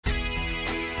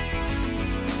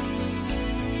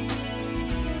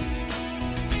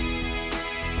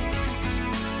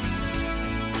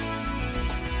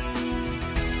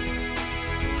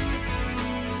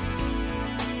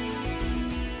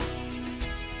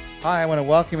Hi, I want to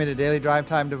welcome you to Daily Drive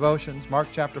Time Devotions. Mark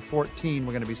chapter 14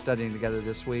 we're going to be studying together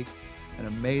this week. An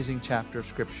amazing chapter of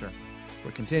Scripture.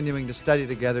 We're continuing to study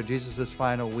together Jesus'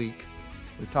 final week.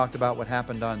 We've talked about what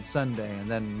happened on Sunday and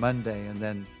then Monday and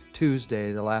then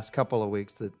Tuesday, the last couple of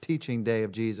weeks, the teaching day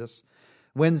of Jesus.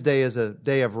 Wednesday is a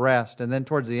day of rest, and then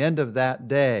towards the end of that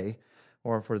day,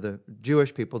 or for the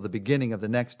Jewish people, the beginning of the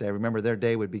next day, remember their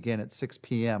day would begin at 6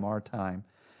 p.m. our time.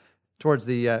 Towards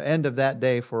the end of that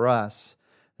day for us,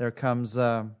 there comes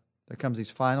these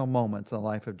final moments in the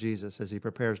life of Jesus as he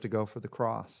prepares to go for the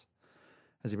cross,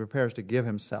 as he prepares to give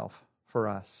himself for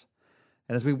us.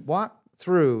 And as we walk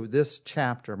through this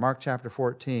chapter, Mark chapter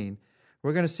 14,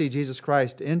 we're going to see Jesus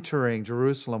Christ entering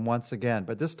Jerusalem once again.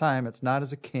 But this time it's not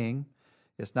as a king,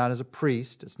 it's not as a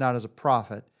priest, it's not as a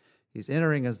prophet. He's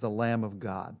entering as the Lamb of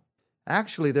God.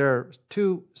 Actually, there are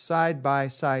two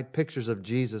side-by-side pictures of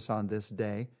Jesus on this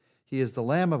day. He is the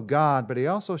Lamb of God, but he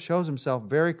also shows himself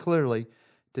very clearly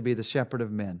to be the shepherd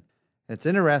of men. And it's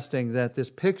interesting that this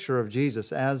picture of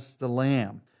Jesus as the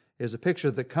Lamb is a picture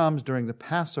that comes during the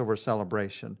Passover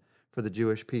celebration for the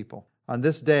Jewish people. On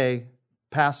this day,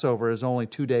 Passover is only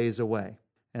 2 days away.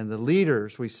 And the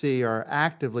leaders we see are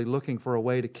actively looking for a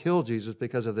way to kill Jesus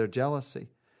because of their jealousy.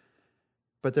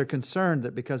 But they're concerned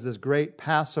that because this great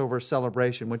Passover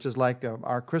celebration, which is like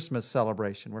our Christmas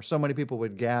celebration, where so many people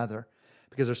would gather,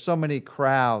 because there's so many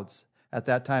crowds at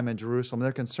that time in Jerusalem,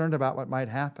 they're concerned about what might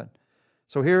happen.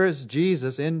 So here is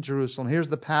Jesus in Jerusalem. Here's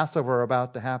the Passover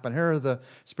about to happen. Here are the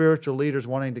spiritual leaders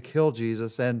wanting to kill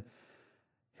Jesus, and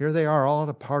here they are all at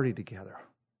a party together.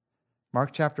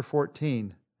 Mark chapter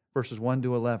 14, verses 1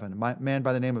 to 11. A man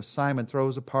by the name of Simon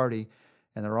throws a party,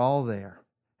 and they're all there.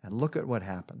 And look at what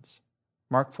happens.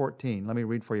 Mark 14, let me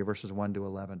read for you verses 1 to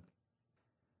 11.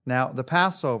 Now, the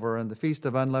Passover and the Feast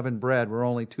of Unleavened Bread were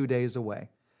only 2 days away,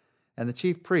 and the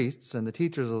chief priests and the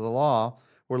teachers of the law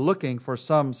were looking for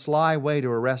some sly way to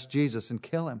arrest Jesus and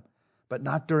kill him. But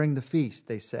not during the feast,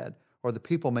 they said, or the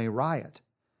people may riot.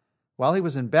 While he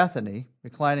was in Bethany,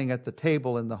 reclining at the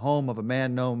table in the home of a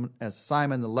man known as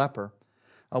Simon the leper,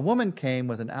 a woman came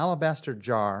with an alabaster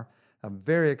jar of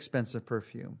very expensive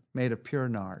perfume made of pure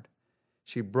nard.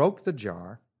 She broke the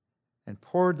jar and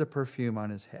poured the perfume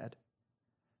on his head.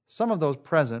 Some of those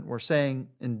present were saying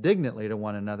indignantly to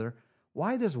one another,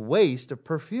 "Why this waste of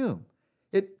perfume?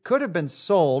 It could have been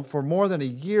sold for more than a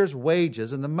year's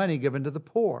wages and the money given to the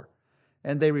poor."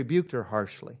 And they rebuked her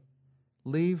harshly.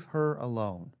 "Leave her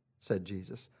alone," said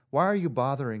Jesus. "Why are you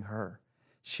bothering her?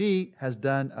 She has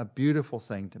done a beautiful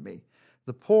thing to me.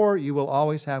 The poor you will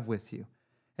always have with you,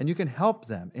 and you can help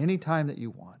them any time that you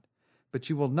want, but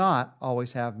you will not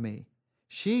always have me.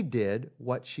 She did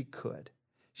what she could.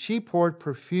 She poured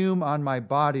perfume on my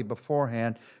body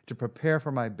beforehand to prepare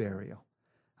for my burial.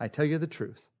 I tell you the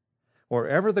truth.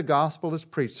 Wherever the gospel is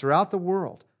preached throughout the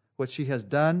world, what she has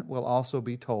done will also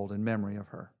be told in memory of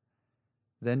her."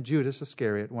 Then Judas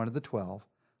Iscariot, one of the 12,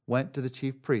 went to the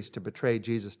chief priests to betray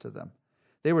Jesus to them.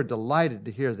 They were delighted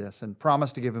to hear this and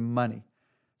promised to give him money.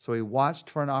 So he watched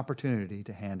for an opportunity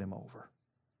to hand him over.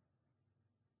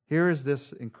 Here is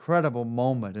this incredible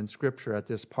moment in Scripture at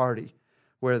this party,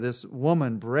 where this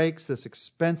woman breaks this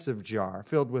expensive jar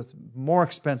filled with more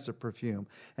expensive perfume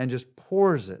and just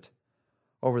pours it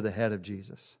over the head of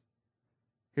Jesus.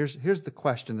 Here's the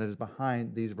question that is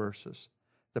behind these verses,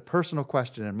 the personal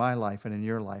question in my life and in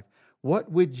your life.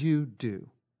 What would you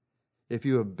do if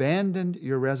you abandoned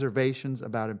your reservations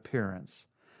about appearance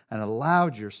and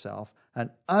allowed yourself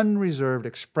an unreserved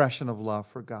expression of love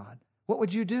for God? What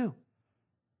would you do?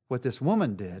 What this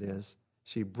woman did is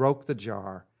she broke the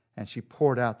jar and she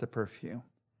poured out the perfume.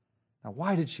 Now,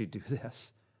 why did she do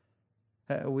this?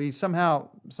 We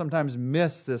sometimes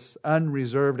miss this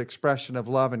unreserved expression of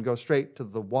love and go straight to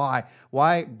the why.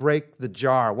 Why break the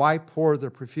jar? Why pour the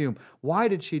perfume? Why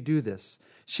did she do this?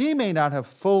 She may not have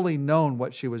fully known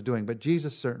what she was doing, but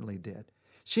Jesus certainly did.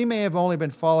 She may have only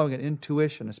been following an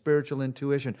intuition, a spiritual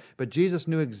intuition, but Jesus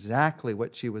knew exactly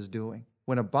what she was doing.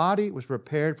 When a body was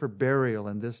prepared for burial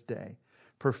in this day,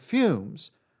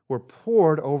 perfumes were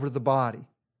poured over the body,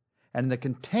 and the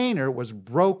container was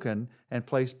broken and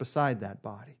placed beside that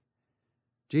body.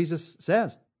 Jesus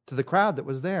says to the crowd that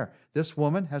was there, "This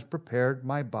woman has prepared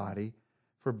my body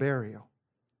for burial."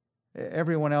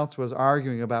 Everyone else was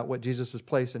arguing about what Jesus'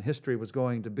 place in history was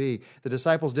going to be. The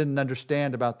disciples didn't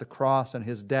understand about the cross and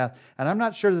his death, and I'm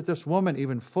not sure that this woman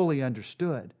even fully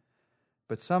understood.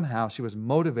 But somehow she was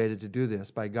motivated to do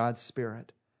this by God's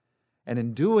Spirit. And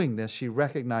in doing this, she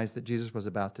recognized that Jesus was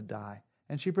about to die,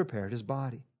 and she prepared his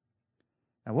body.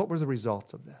 Now, what were the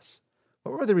results of this?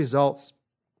 What were the results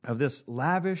of this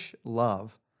lavish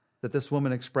love that this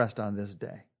woman expressed on this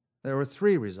day? There were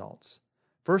three results.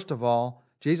 First of all,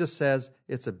 Jesus says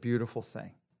it's a beautiful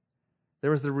thing.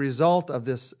 There was the result of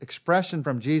this expression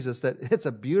from Jesus that it's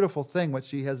a beautiful thing what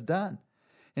she has done.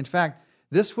 In fact,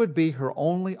 this would be her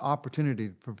only opportunity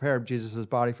to prepare Jesus'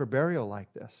 body for burial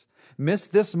like this. Miss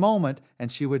this moment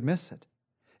and she would miss it.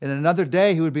 In another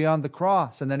day, he would be on the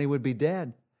cross and then he would be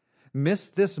dead. Miss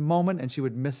this moment and she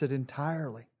would miss it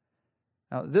entirely.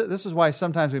 Now, this is why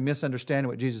sometimes we misunderstand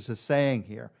what Jesus is saying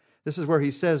here. This is where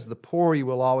he says, the poor you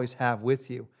will always have with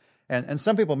you. And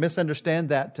some people misunderstand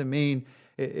that to mean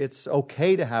it's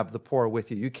okay to have the poor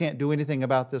with you. You can't do anything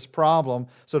about this problem,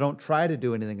 so don't try to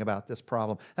do anything about this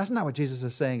problem. That's not what Jesus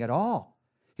is saying at all.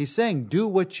 He's saying, do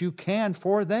what you can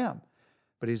for them.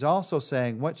 But he's also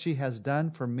saying, what she has done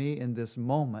for me in this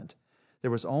moment,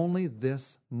 there was only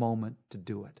this moment to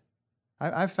do it.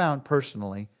 I've found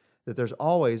personally that there's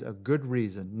always a good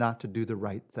reason not to do the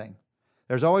right thing.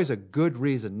 There's always a good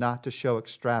reason not to show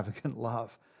extravagant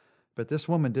love. But this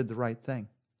woman did the right thing,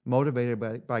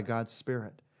 motivated by God's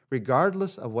Spirit.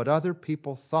 Regardless of what other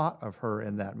people thought of her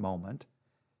in that moment,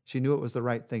 she knew it was the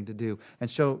right thing to do. And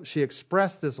so she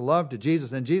expressed this love to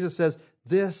Jesus. And Jesus says,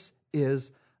 this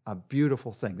is a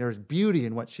beautiful thing. There's beauty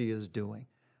in what she is doing.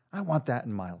 I want that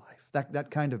in my life,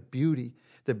 that kind of beauty,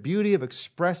 the beauty of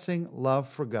expressing love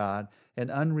for God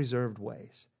in unreserved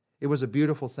ways. It was a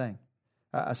beautiful thing.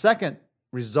 A second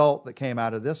result that came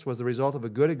out of this was the result of a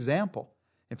good example.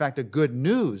 In fact, a good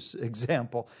news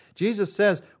example. Jesus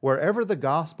says, wherever the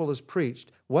gospel is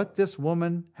preached, what this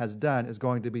woman has done is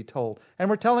going to be told. And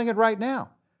we're telling it right now.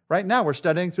 Right now, we're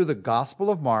studying through the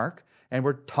Gospel of Mark, and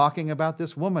we're talking about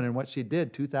this woman and what she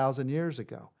did 2,000 years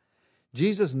ago.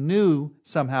 Jesus knew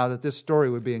somehow that this story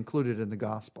would be included in the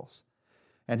Gospels.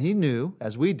 And he knew,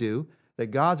 as we do,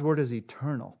 that God's Word is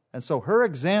eternal. And so her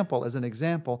example is an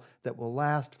example that will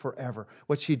last forever.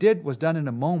 What she did was done in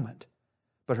a moment,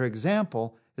 but her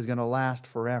example is going to last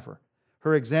forever.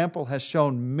 Her example has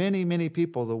shown many, many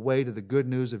people the way to the good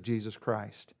news of Jesus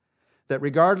Christ. That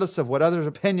regardless of what others'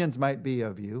 opinions might be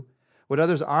of you, what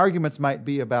others' arguments might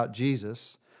be about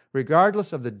Jesus,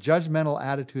 regardless of the judgmental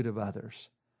attitude of others,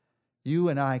 you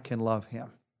and I can love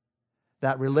Him.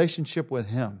 That relationship with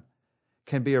Him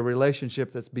can be a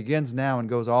relationship that begins now and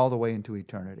goes all the way into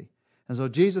eternity. And so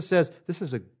Jesus says, this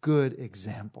is a good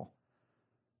example.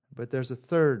 But there's a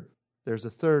third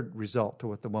result to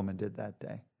what the woman did that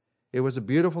day. It was a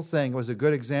beautiful thing. It was a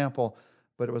good example,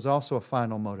 but it was also a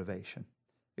final motivation.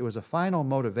 It was a final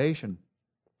motivation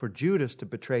for Judas to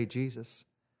betray Jesus.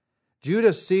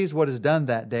 Judas sees what is done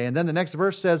that day, and then the next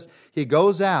verse says he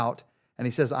goes out and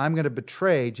he says, I'm going to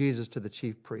betray Jesus to the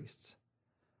chief priests.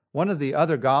 One of the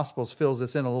other Gospels fills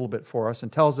this in a little bit for us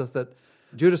and tells us that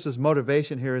Judas's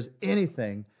motivation here is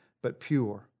anything but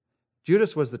pure.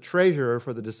 Judas was the treasurer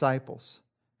for the disciples,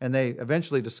 and they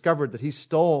eventually discovered that he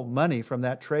stole money from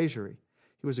that treasury.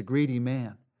 He was a greedy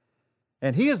man.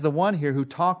 And he is the one here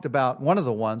one of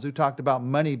the ones who talked about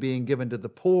money being given to the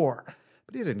poor.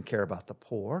 But he didn't care about the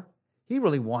poor. He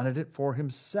really wanted it for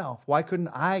himself. Why couldn't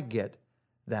I get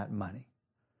that money?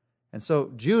 And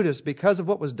so Judas, because of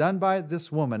what was done by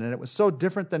this woman, and it was so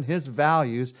different than his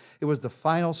values, it was the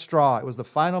final straw. It was the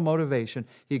final motivation.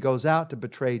 He goes out to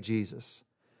betray Jesus.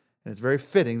 And it's very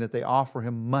fitting that they offer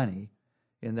him money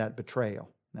in that betrayal.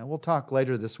 Now, we'll talk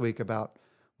later this week about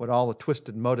what all the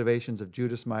twisted motivations of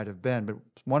Judas might have been, but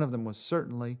one of them was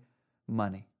certainly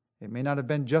money. It may not have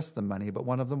been just the money, but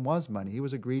one of them was money. He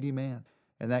was a greedy man,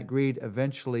 and that greed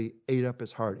eventually ate up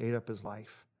his heart, ate up his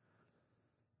life.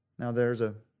 Now, there's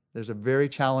a very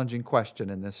challenging question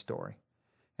in this story,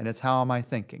 and it's how am I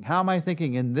thinking? How am I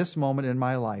thinking in this moment in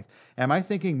my life? Am I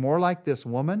thinking more like this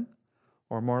woman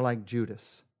or more like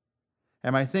Judas?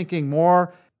 Am I thinking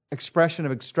more expression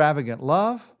of extravagant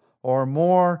love or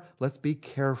more, let's be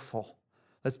careful.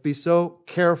 Let's be so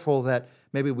careful that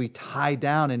maybe we tie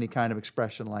down any kind of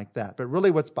expression like that. But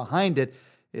really what's behind it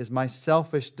is my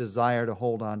selfish desire to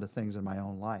hold on to things in my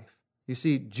own life. You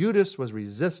see, Judas was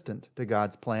resistant to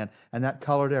God's plan, and that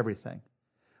colored everything.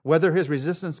 Whether his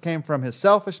resistance came from his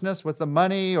selfishness with the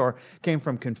money or came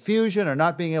from confusion or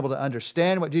not being able to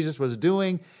understand what Jesus was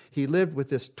doing, he lived with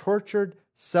this tortured,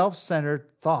 self-centered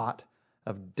thought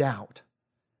of doubt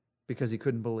because he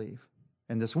couldn't believe.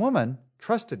 And this woman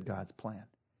trusted God's plan.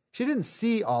 She didn't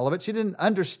see all of it. She didn't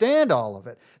understand all of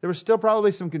it. There was still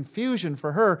probably some confusion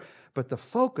for her, but the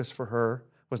focus for her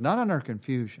was not on her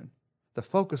confusion. The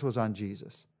focus was on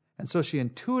Jesus. And so she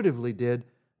intuitively did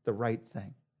the right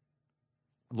thing.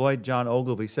 Lloyd John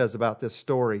Ogilvie says about this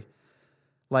story,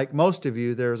 like most of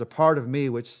you, there is a part of me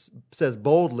which says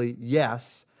boldly,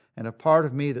 yes, and a part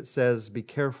of me that says, be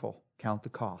careful, count the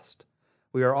cost.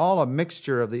 We are all a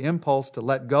mixture of the impulse to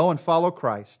let go and follow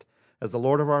Christ as the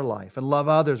Lord of our life and love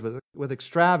others with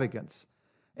extravagance,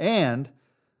 and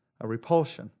a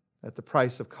repulsion at the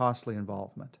price of costly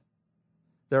involvement.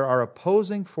 There are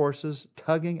opposing forces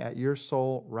tugging at your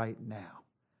soul right now.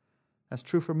 That's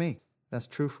true for me. That's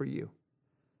true for you.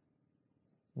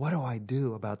 What do I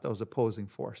do about those opposing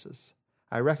forces?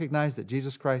 I recognize that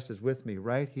Jesus Christ is with me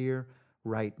right here,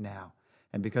 right now.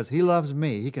 And because He loves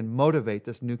me, He can motivate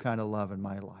this new kind of love in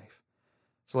my life.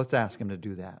 So let's ask Him to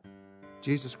do that.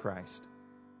 Jesus Christ,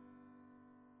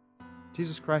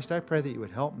 I pray that You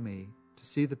would help me to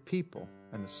see the people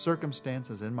and the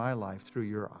circumstances in my life through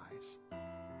Your eyes.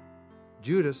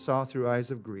 Judas saw through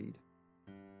eyes of greed.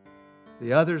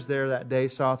 The others there that day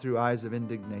saw through eyes of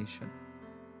indignation.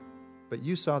 But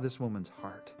You saw this woman's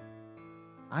heart.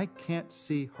 I can't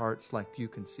see hearts like You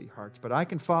can see hearts, but I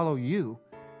can follow You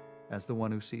as the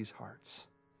one who sees hearts.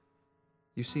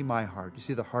 You see my heart. You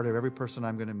see the heart of every person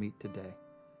I'm going to meet today.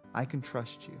 I can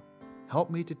trust You. Help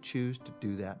me to choose to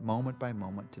do that moment by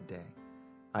moment today.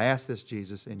 I ask this,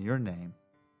 Jesus, in Your name.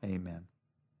 Amen.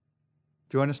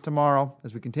 Join us tomorrow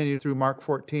as we continue through Mark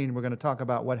 14. We're going to talk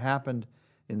about what happened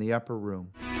in the upper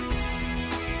room.